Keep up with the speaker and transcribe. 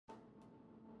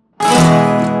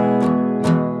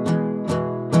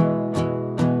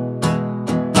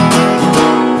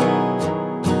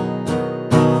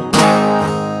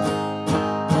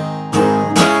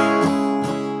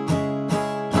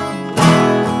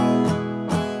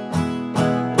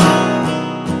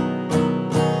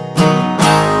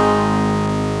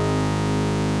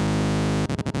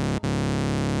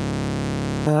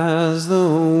As the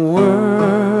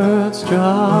words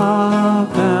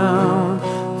drop down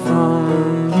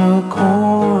from the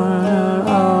corner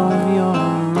of your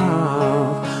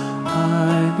mouth,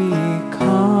 I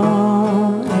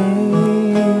become a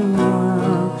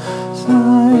worm,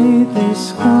 slightly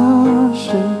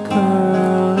squashed and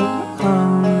curling,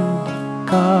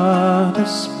 got a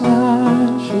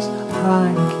splashes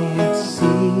I can't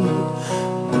see,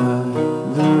 but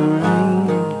the rain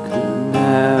could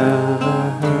never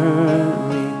hurt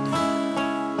me.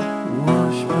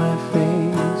 Wash my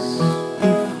face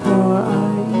before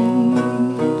I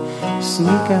eat,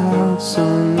 sneak out so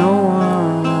no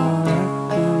one will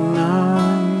recognize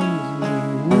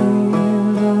me.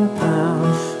 We're not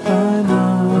bound by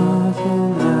nothing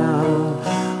now.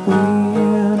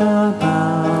 We're not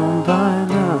bound by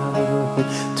nothing.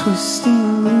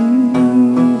 Twisting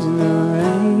leaves in the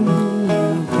rain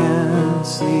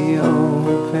against the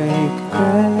opaque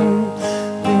gray.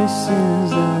 This is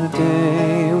the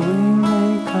day we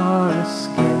make our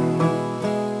escape.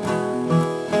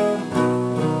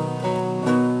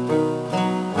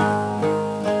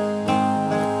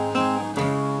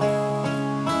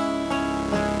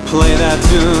 Play that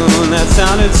tune that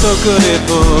sounded so good it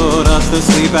put us to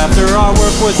sleep. After our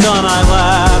work was done I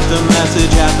left a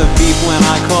message at the beep. When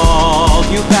I called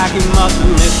you back you must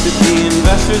have missed it. The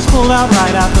investors pulled out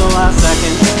right at the last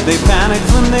second. They panicked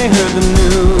when they heard the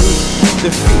news.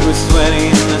 Their feet were sweaty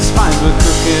and their spines were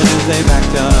crooked as they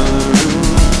backed out of the room.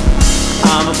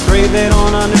 I'm afraid they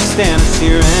don't understand us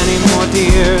here anymore,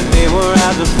 dear. They were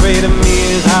as afraid of me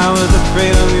as I was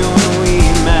afraid of you when we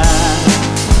met.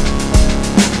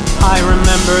 I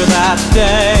remember that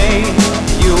day.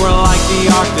 You were like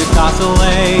the Arctic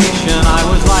Oscillation. I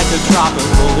was like a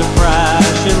tropical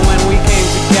depression. When we came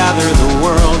together, the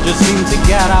world just seemed to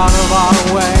get out of our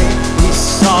way. We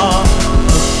saw a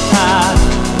path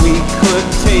we could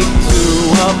take to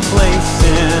a place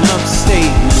in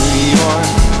upstate New York.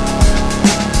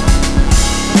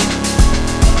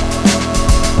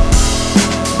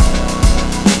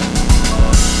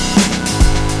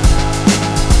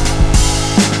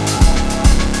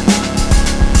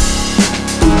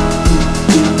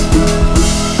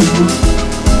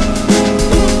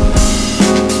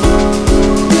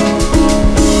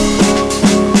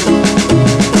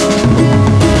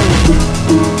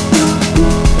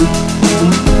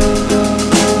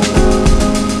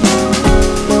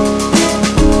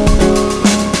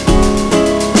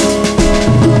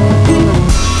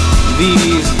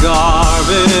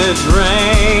 Garbage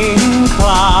rain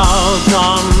clouds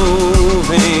are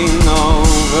moving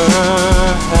overhead,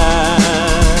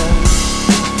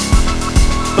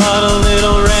 but a little